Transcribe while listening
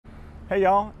Hey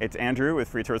y'all, it's Andrew with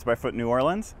Free Tours by Foot New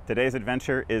Orleans. Today's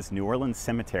adventure is New Orleans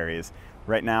cemeteries.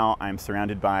 Right now I'm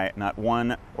surrounded by not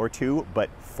one or two, but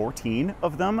 14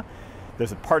 of them.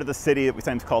 There's a part of the city that we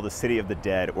sometimes call the City of the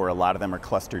Dead, where a lot of them are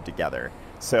clustered together.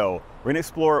 So we're gonna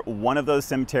explore one of those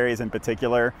cemeteries in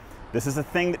particular. This is a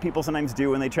thing that people sometimes do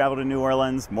when they travel to New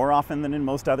Orleans, more often than in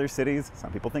most other cities.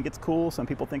 Some people think it's cool, some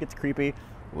people think it's creepy.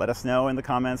 Let us know in the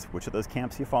comments which of those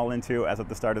camps you fall into as of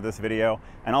the start of this video.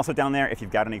 And also down there, if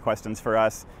you've got any questions for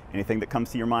us, anything that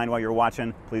comes to your mind while you're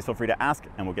watching, please feel free to ask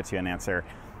and we'll get you an answer.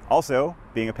 Also,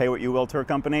 being a pay what you will tour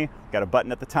company, got a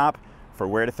button at the top for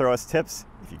where to throw us tips.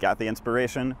 If you got the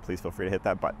inspiration, please feel free to hit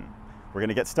that button. We're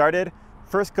gonna get started.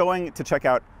 First going to check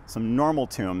out some normal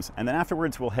tombs, and then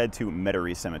afterwards we'll head to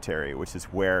Metairie Cemetery, which is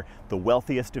where the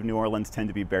wealthiest of New Orleans tend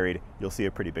to be buried. You'll see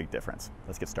a pretty big difference.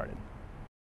 Let's get started.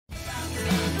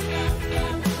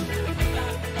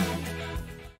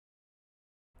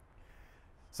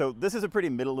 So this is a pretty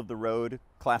middle of the road,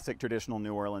 classic traditional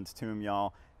New Orleans tomb,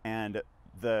 y'all. And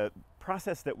the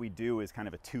process that we do is kind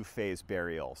of a two-phase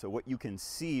burial. So what you can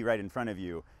see right in front of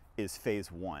you is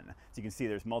phase one. So you can see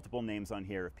there's multiple names on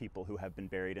here of people who have been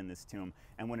buried in this tomb.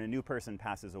 And when a new person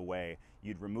passes away,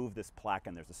 you'd remove this plaque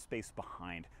and there's a space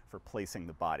behind for placing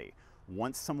the body.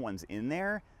 Once someone's in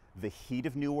there, the heat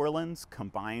of New Orleans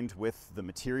combined with the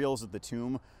materials of the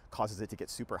tomb causes it to get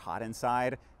super hot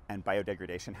inside, and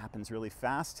biodegradation happens really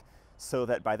fast, so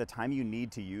that by the time you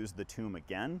need to use the tomb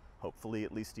again, hopefully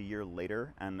at least a year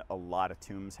later, and a lot of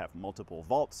tombs have multiple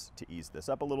vaults to ease this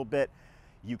up a little bit,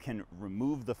 you can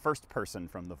remove the first person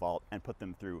from the vault and put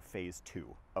them through phase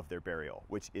two of their burial,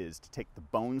 which is to take the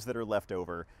bones that are left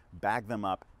over, bag them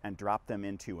up, and drop them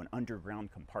into an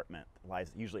underground compartment that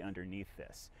lies usually underneath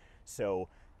this. So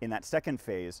in that second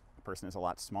phase, the person is a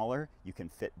lot smaller. You can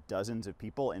fit dozens of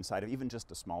people inside of even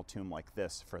just a small tomb like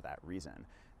this for that reason.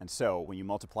 And so when you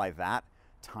multiply that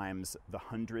times the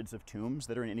hundreds of tombs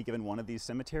that are in any given one of these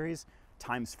cemeteries,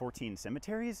 times 14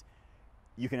 cemeteries,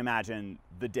 you can imagine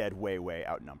the dead way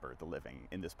outnumber the living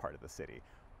in this part of the city.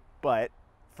 But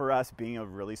for us, being a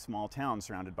really small town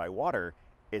surrounded by water,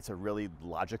 it's a really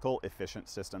logical, efficient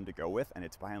system to go with, and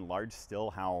it's by and large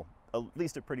still how at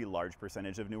least a pretty large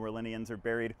percentage of New Orleanians are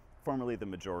buried, formerly the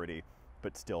majority,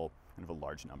 but still kind of a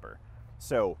large number.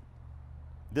 So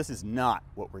this is not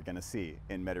what we're gonna see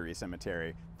in Metairie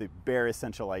Cemetery. The bare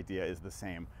essential idea is the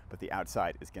same, but the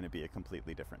outside is gonna be a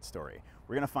completely different story.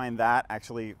 We're gonna find that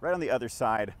actually right on the other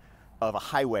side of a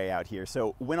highway out here.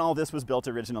 So when all this was built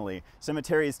originally,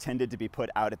 cemeteries tended to be put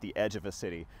out at the edge of a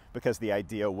city because the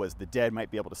idea was the dead might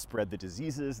be able to spread the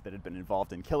diseases that had been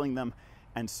involved in killing them.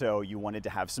 And so you wanted to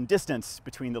have some distance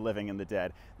between the living and the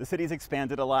dead. The city's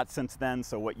expanded a lot since then,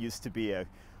 so what used to be a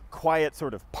quiet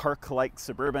sort of park-like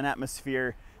suburban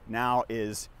atmosphere now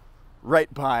is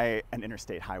right by an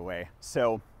interstate highway.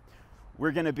 So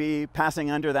we're gonna be passing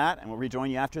under that and we'll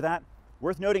rejoin you after that.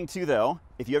 Worth noting too though,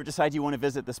 if you ever decide you wanna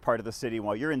visit this part of the city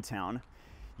while you're in town,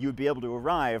 you would be able to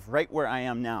arrive right where I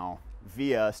am now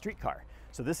via streetcar.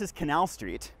 So this is Canal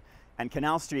Street, and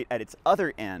Canal Street at its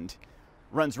other end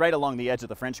runs right along the edge of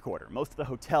the French Quarter. Most of the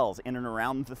hotels in and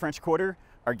around the French Quarter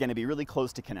are gonna be really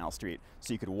close to Canal Street.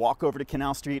 So you could walk over to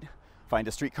Canal Street, find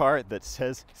a streetcar that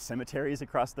says Cemeteries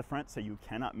across the front so you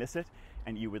cannot miss it,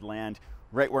 and you would land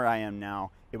right where I am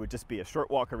now. It would just be a short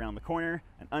walk around the corner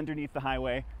and underneath the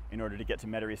highway in order to get to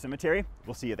Metairie Cemetery.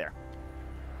 We'll see you there.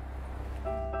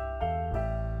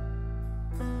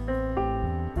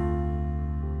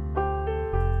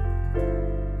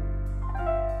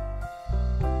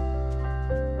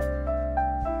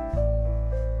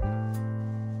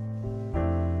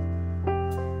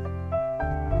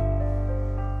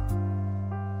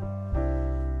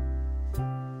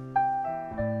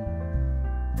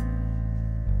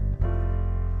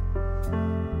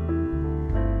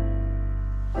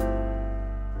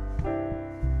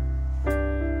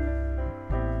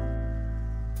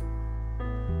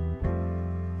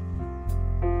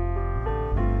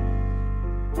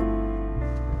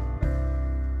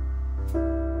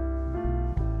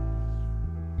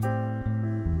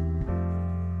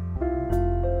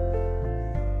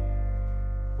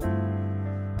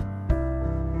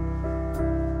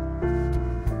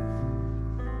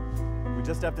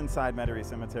 Just stepped inside Metairie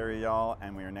Cemetery, y'all,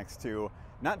 and we are next to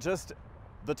not just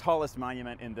the tallest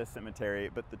monument in this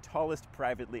cemetery, but the tallest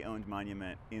privately owned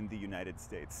monument in the United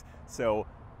States. So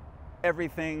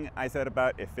everything I said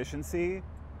about efficiency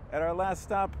at our last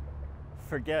stop,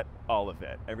 forget all of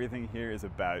it. Everything here is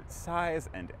about size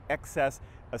and excess.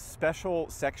 A special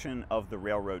section of the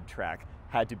railroad track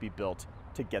had to be built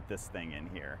to get this thing in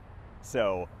here.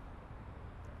 So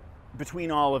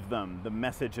between all of them, the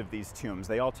message of these tombs,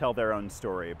 they all tell their own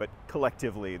story, but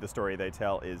collectively the story they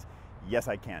tell is, yes,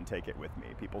 I can take it with me.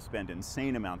 People spend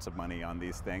insane amounts of money on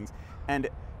these things, and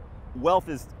wealth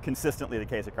is consistently the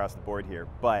case across the board here,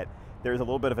 but there's a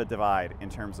little bit of a divide in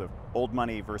terms of old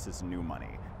money versus new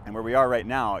money. And where we are right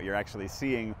now, you're actually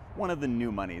seeing one of the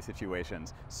new money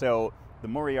situations. So the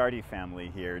Moriarty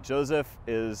family here, Joseph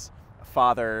is a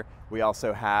father. We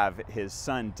also have his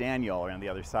son Daniel around the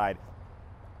other side,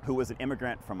 who was an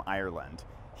immigrant from Ireland.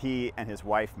 He and his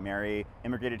wife Mary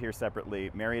immigrated here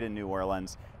separately, married in New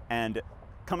Orleans, and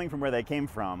coming from where they came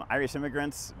from, Irish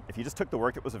immigrants, if you just took the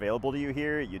work that was available to you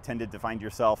here, you tended to find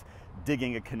yourself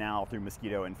digging a canal through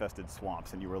mosquito-infested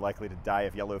swamps, and you were likely to die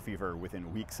of yellow fever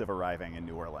within weeks of arriving in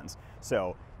New Orleans.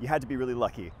 So you had to be really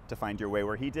lucky to find your way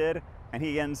where he did, and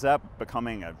he ends up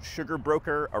becoming a sugar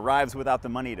broker, arrives without the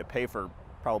money to pay for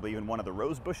probably even one of the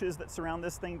rose bushes that surround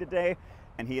this thing today,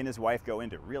 and he and his wife go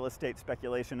into real estate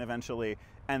speculation eventually,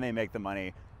 and they make the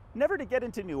money. Never to get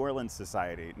into New Orleans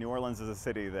society. New Orleans is a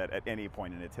city that at any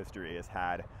point in its history has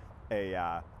had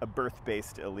a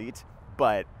birth-based elite,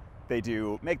 but they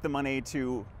do make the money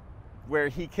to where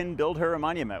he can build her a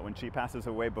monument when she passes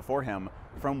away before him,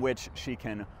 from which she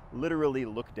can literally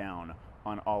look down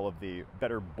on all of the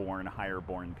better-born,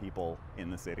 higher-born people in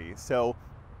the city. So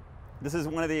this is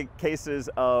one of the cases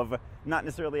of not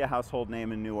necessarily a household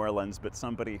name in New Orleans, but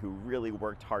somebody who really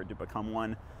worked hard to become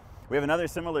one. We have another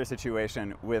similar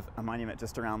situation with a monument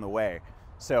just around the way.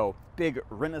 So big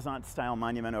Renaissance-style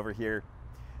monument over here.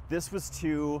 This was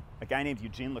to a guy named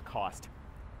Eugene Lacoste.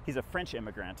 He's a French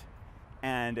immigrant,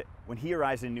 and when he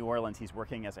arrives in New Orleans, he's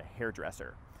working as a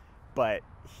hairdresser. But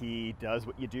he does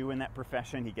what you do in that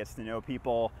profession. He gets to know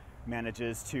people,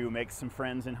 manages to make some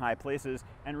friends in high places,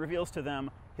 and reveals to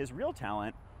them his real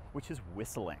talent, which is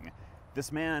whistling.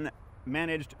 This man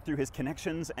managed through his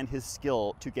connections and his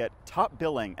skill to get top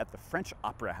billing at the French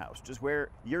Opera House, just where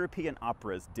European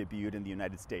operas debuted in the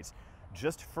United States,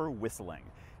 just for whistling.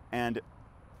 And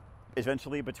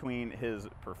eventually, between his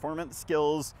performance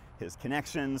skills, his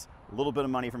connections, a little bit of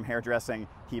money from hairdressing,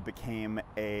 he became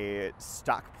a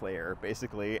stock player,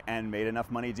 basically, and made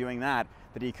enough money doing that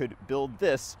that he could build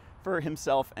this for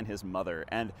himself and his mother.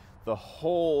 And the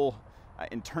whole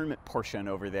interment portion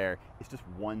over there is just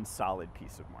one solid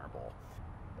piece of marble.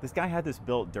 This guy had this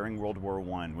built during World War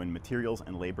I when materials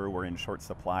and labor were in short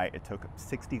supply. It took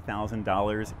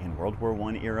 $60,000 in World War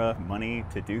I era money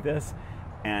to do this,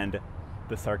 and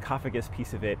the sarcophagus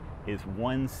piece of it is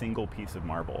one single piece of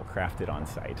marble crafted on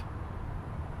site.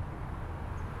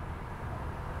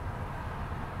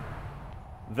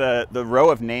 The row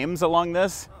of names along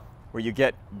this, where you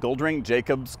get Goldring,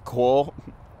 Jacobs, Cole,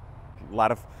 a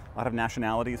lot of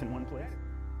nationalities in one place.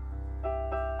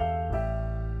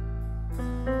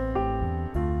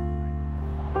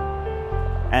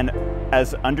 And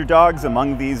as underdogs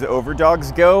among these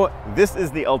overdogs go, this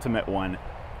is the ultimate one.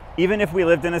 Even if we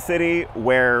lived in a city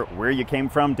where you came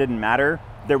from didn't matter,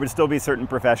 there would still be certain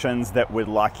professions that would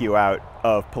lock you out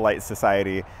of polite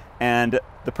society. And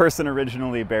the person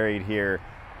originally buried here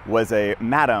was a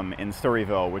madam in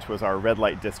Storyville, which was our red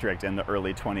light district in the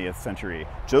early 20th century.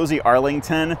 Josie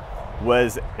Arlington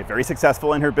was very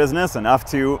successful in her business, enough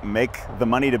to make the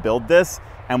money to build this.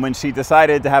 And when she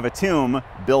decided to have a tomb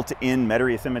built in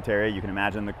Metairie Cemetery, you can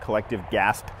imagine the collective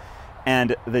gasp.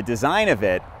 And the design of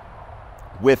it,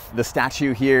 with the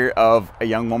statue here of a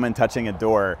young woman touching a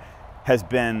door, has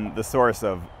been the source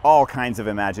of all kinds of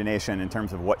imagination in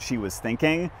terms of what she was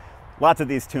thinking. Lots of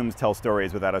these tombs tell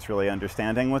stories without us really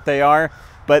understanding what they are,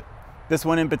 but this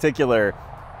one in particular,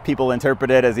 people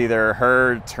interpret it as either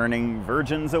her turning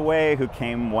virgins away who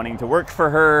came wanting to work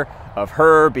for her, of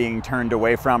her being turned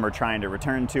away from or trying to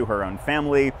return to her own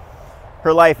family.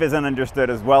 Her life isn't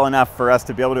understood as well enough for us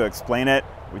to be able to explain it.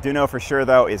 We do know for sure,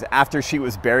 though, is after she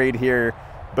was buried here,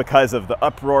 because of the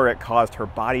uproar it caused, her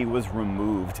body was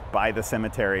removed by the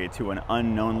cemetery to an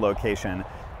unknown location.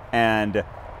 And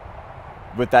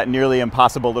with that nearly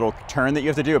impossible little turn that you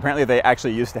have to do, apparently they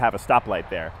actually used to have a stoplight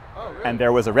there. Oh, really? And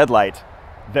there was a red light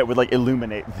that would like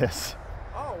illuminate this.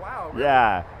 Oh, wow. Really?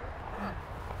 Yeah.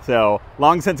 So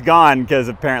long since gone, because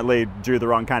apparently drew the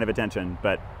wrong kind of attention.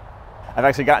 But I've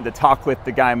actually gotten to talk with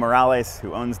the guy Morales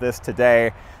who owns this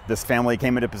today. This family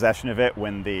came into possession of it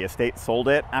when the estate sold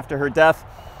it after her death,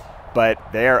 but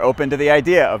they are open to the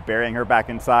idea of burying her back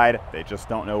inside. They just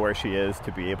don't know where she is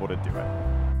to be able to do it.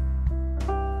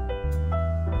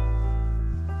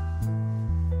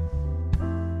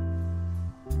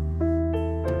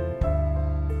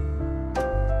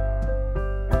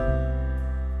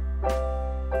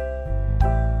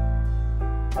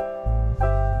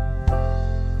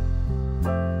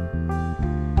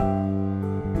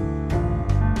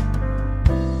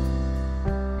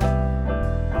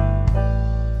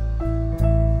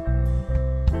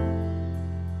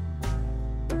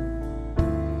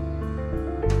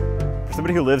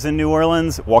 somebody who lives in New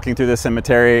Orleans, walking through this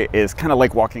cemetery is kind of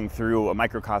like walking through a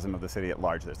microcosm of the city at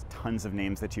large. There's tons of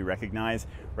names that you recognize.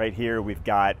 Right here we've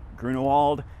got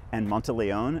Grunewald and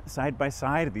Monteleone side by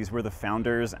side. These were the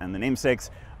founders and the namesakes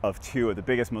of two of the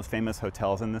biggest, most famous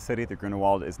hotels in the city. The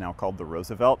Grunewald is now called the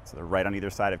Roosevelt, so they're right on either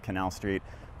side of Canal Street,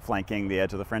 flanking the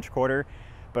edge of the French Quarter.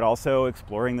 But also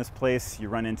exploring this place, you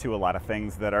run into a lot of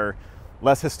things that are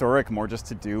less historic, more just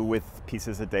to do with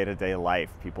pieces of day-to-day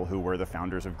life. People who were the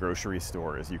founders of grocery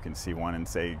stores. You can see one and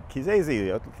say,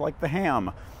 Kizezi, it's like the ham.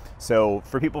 So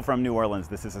for people from New Orleans,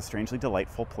 this is a strangely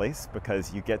delightful place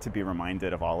because you get to be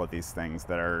reminded of all of these things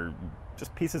that are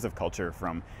just pieces of culture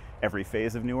from every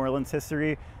phase of New Orleans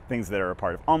history, things that are a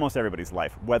part of almost everybody's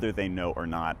life, whether they know or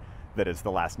not that it's the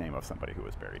last name of somebody who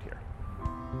was buried here.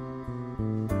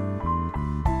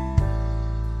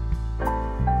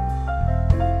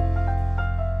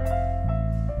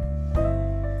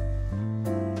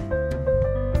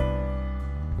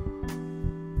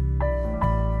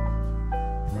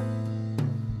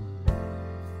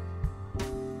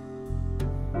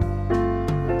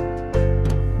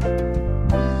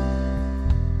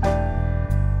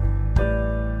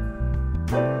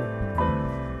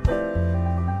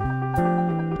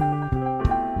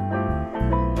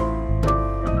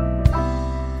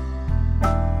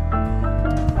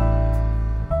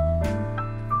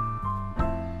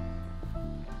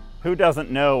 Who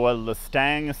doesn't know a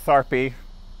Lestang Sarpy,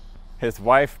 his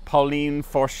wife Pauline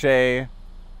Forchet,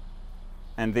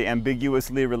 and the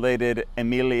ambiguously related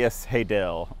Emilius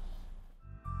Haydel?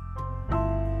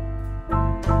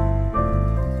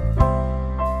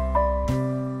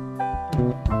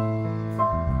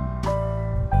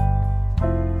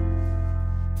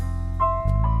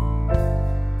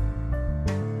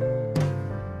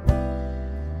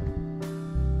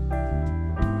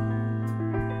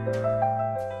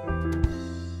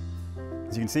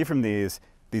 As you can see from these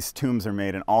tombs are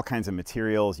made in all kinds of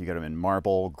materials. You get them in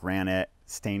marble, granite,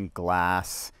 stained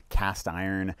glass, cast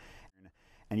iron,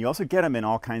 and you also get them in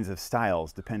all kinds of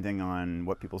styles depending on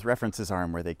what people's references are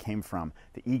and where they came from.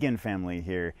 The Egan family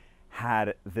here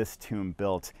had this tomb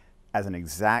built as an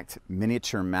exact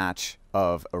miniature match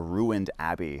of a ruined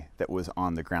abbey that was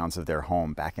on the grounds of their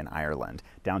home back in Ireland,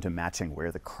 down to matching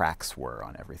where the cracks were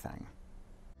on everything.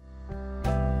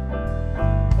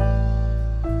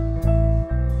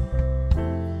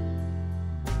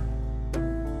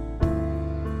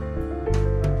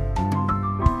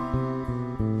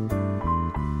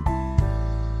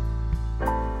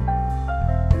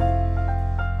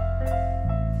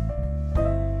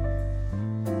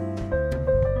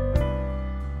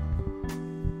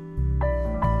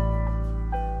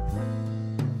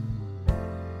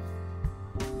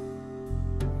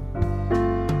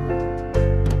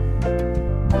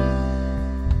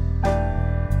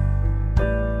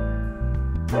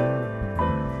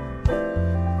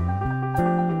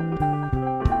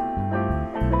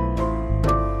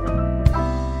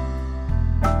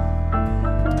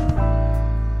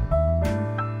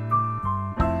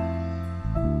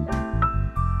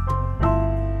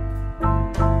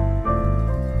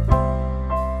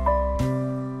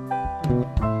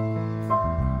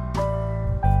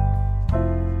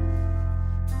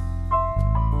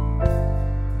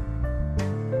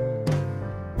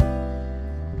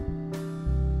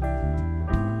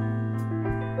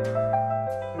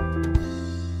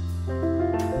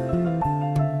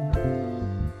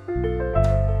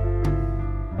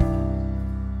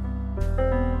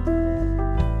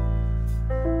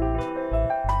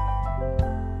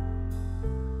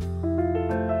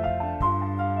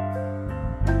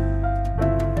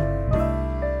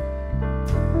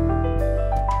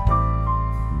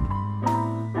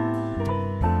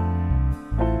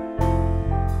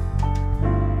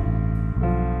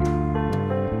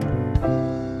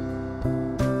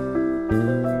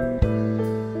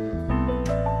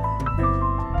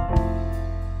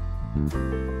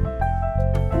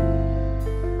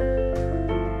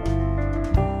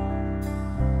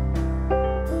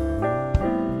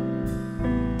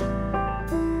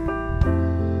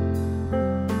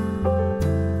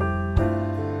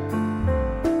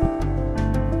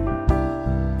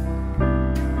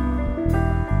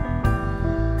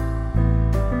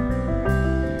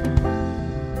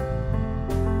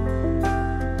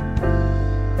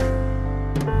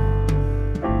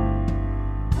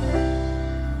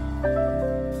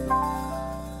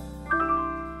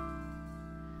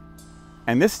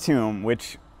 And this tomb,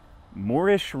 which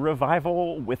Moorish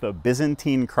revival with a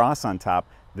Byzantine cross on top,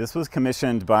 this was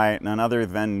commissioned by none other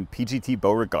than P.G.T.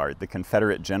 Beauregard, the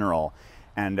Confederate general.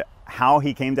 And how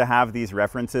he came to have these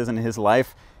references in his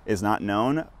life is not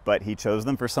known, but he chose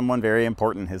them for someone very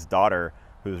important, his daughter,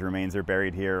 whose remains are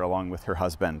buried here along with her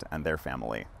husband and their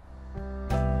family.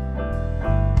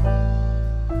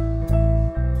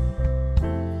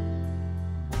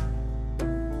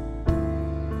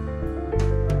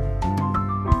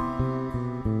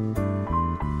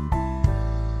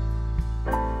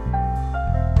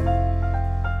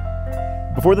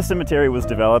 Before the cemetery was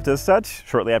developed as such,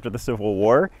 shortly after the Civil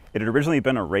War, it had originally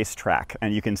been a racetrack,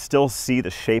 and you can still see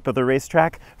the shape of the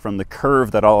racetrack from the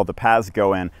curve that all of the paths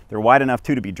go in. They're wide enough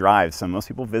too to be drives, so most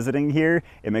people visiting here,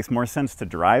 it makes more sense to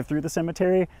drive through the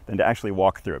cemetery than to actually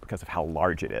walk through it because of how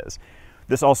large it is.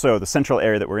 This also, the central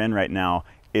area that we're in right now,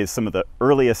 is some of the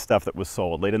earliest stuff that was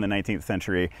sold late in the 19th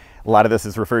century. A lot of this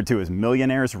is referred to as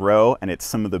Millionaire's Row, and it's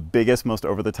some of the biggest, most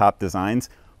over-the-top designs.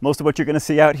 Most of what you're going to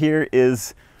see out here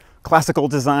is classical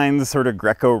designs, sort of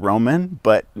Greco-Roman,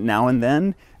 but now and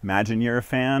then, imagine you're a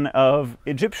fan of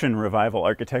Egyptian revival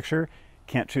architecture,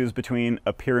 can't choose between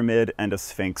a pyramid and a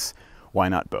sphinx, why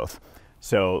not both?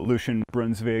 So Lucian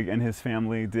Brunswick and his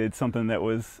family did something that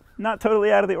was not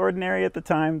totally out of the ordinary at the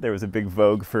time. There was a big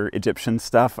vogue for Egyptian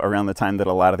stuff around the time that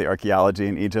a lot of the archaeology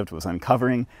in Egypt was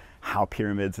uncovering how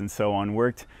pyramids and so on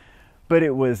worked. But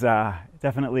it was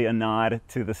definitely a nod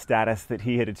to the status that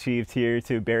he had achieved here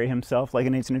to bury himself like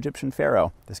an ancient Egyptian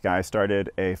pharaoh. This guy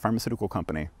started a pharmaceutical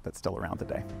company that's still around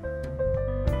today.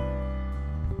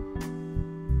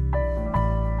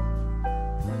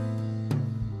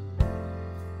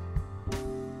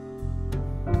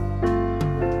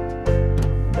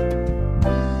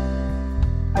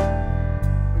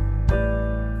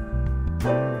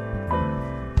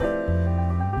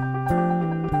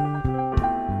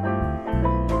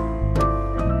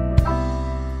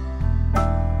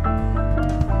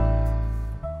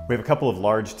 We have a couple of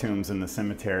large tombs in the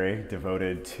cemetery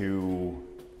devoted to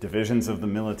divisions of the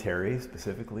military,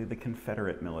 specifically the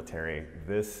Confederate military.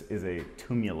 This is a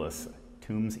tumulus,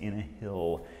 Tombs in a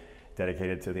Hill,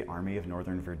 dedicated to the Army of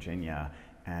Northern Virginia.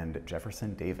 And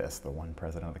Jefferson Davis, the one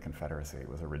president of the Confederacy,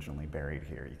 was originally buried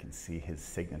here. You can see his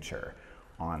signature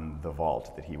on the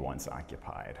vault that he once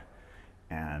occupied.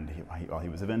 And he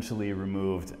was eventually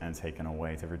removed and taken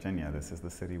away to Virginia. This is the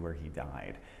city where he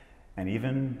died. And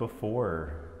even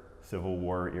before Civil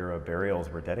War era burials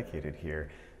were dedicated here,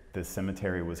 this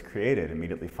cemetery was created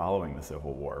immediately following the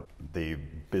Civil War. The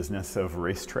business of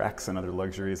racetracks and other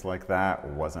luxuries like that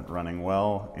wasn't running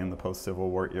well in the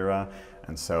post-Civil War era,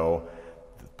 and so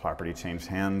the property changed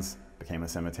hands, became a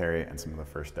cemetery, and some of the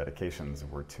first dedications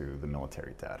were to the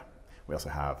military dead. We also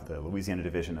have the Louisiana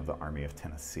Division of the Army of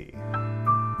Tennessee.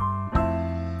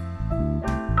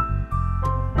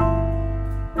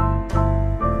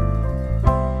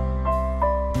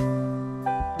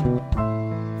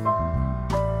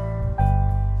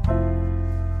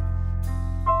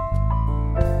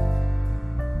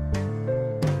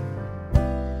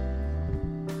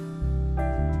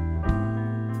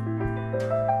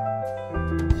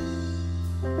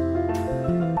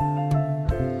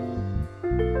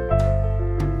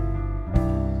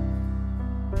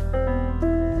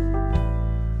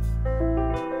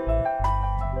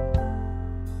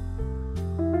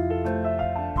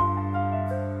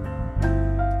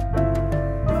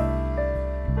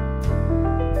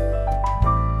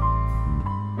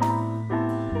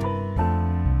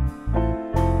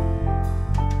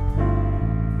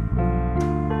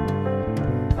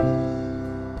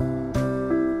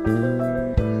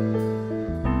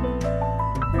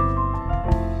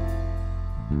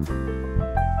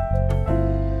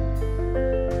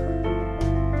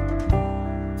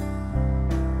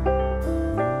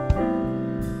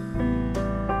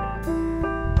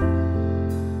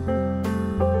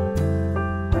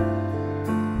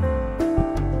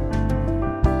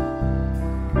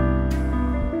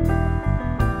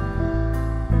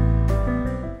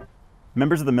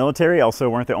 Members of the military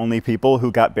also weren't the only people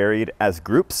who got buried as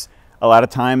groups. A lot of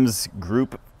times,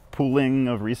 group pooling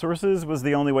of resources was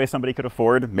the only way somebody could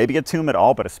afford maybe a tomb at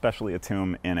all, but especially a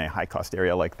tomb in a high-cost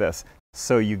area like this.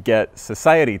 So you get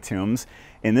society tombs,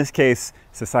 in this case,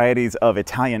 societies of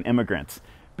Italian immigrants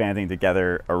banding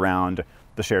together around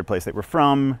the shared place they were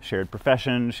from, shared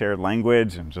profession, shared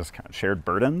language, and just kind of shared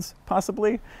burdens,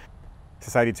 possibly.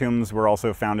 Society tombs were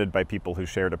also founded by people who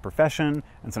shared a profession,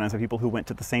 and sometimes by people who went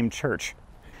to the same church.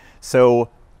 So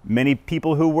many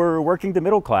people who were working to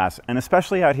middle class, and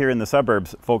especially out here in the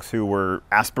suburbs, folks who were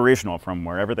aspirational from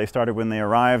wherever they started when they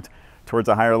arrived towards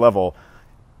a higher level.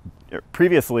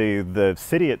 Previously, the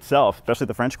city itself, especially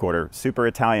the French Quarter, super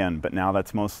Italian, but now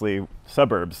that's mostly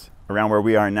suburbs around where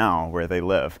we are now, where they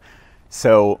live.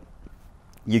 So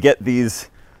you get these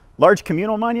large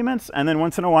communal monuments, and then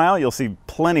once in a while you'll see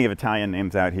plenty of Italian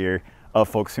names out here. of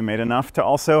folks who made enough to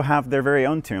also have their very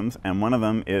own tombs, and one of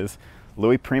them is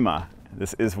Louis Prima.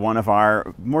 This is one of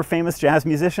our more famous jazz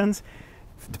musicians.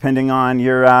 Depending on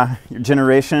your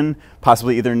generation,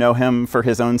 possibly either know him for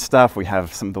his own stuff. We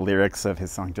have some of the lyrics of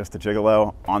his song Just a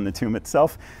Gigolo on the tomb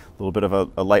itself, a little bit of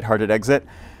a lighthearted exit,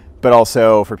 but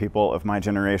also for people of my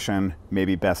generation,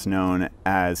 maybe best known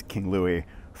as King Louis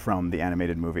from the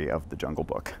animated movie of The Jungle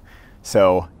Book.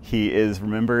 So he is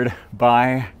remembered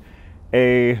by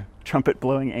a trumpet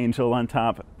blowing angel on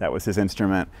top. That was his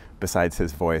instrument besides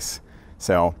his voice.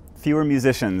 So fewer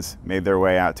musicians made their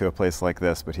way out to a place like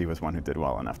this, but he was one who did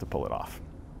well enough to pull it off.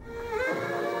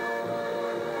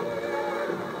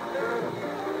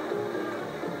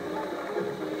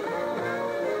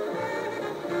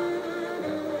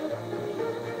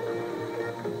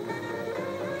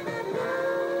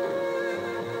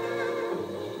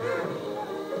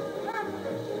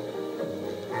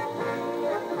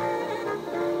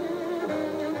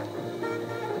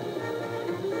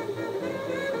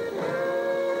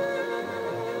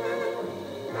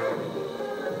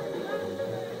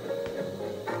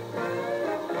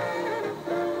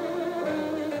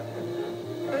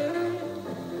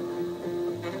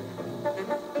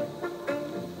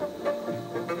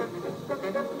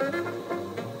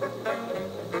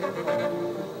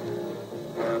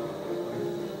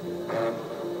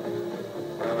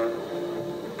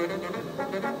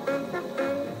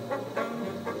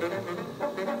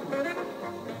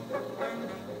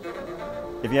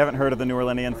 If you haven't heard of the New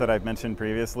Orleanians that I've mentioned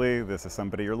previously, this is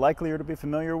somebody you're likelier to be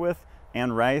familiar with.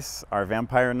 Anne Rice, our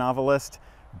vampire novelist,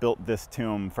 built this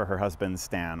tomb for her husband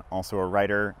Stan, also a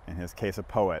writer, in his case a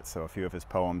poet, so a few of his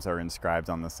poems are inscribed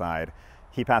on the side.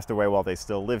 He passed away while they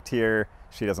still lived here.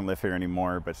 She doesn't live here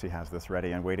anymore, but she has this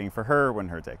ready and waiting for her when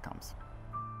her day comes.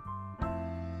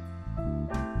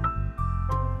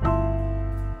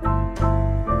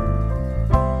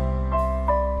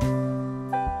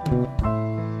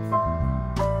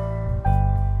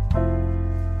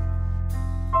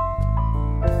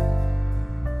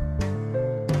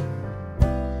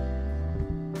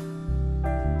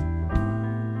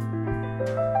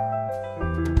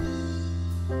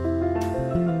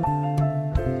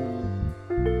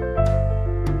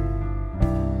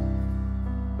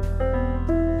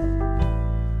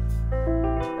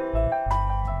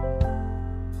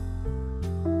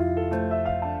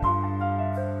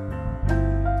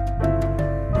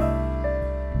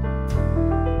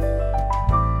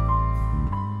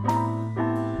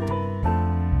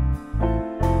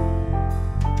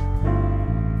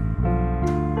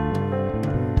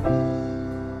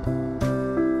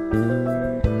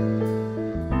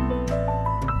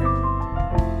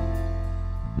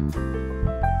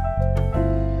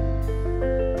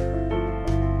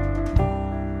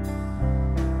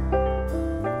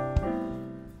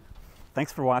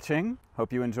 Thanks for watching.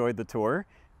 Hope you enjoyed the tour.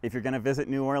 If you're going to visit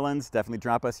New Orleans, definitely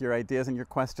drop us your ideas and your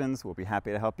questions. We'll be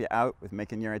happy to help you out with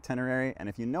making your itinerary. And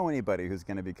if you know anybody who's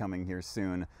going to be coming here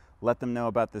soon, let them know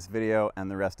about this video and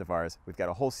the rest of ours. We've got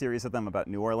a whole series of them about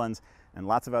New Orleans and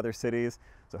lots of other cities.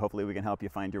 So hopefully we can help you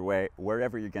find your way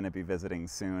wherever you're going to be visiting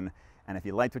soon. And if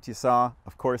you liked what you saw,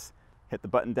 of course, hit the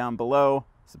button down below,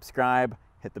 subscribe,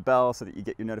 hit the bell so that you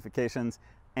get your notifications,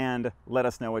 and let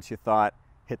us know what you thought.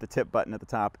 Hit the tip button at the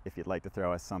top if you'd like to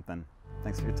throw us something.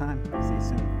 Thanks for your time. See you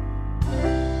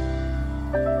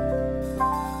soon.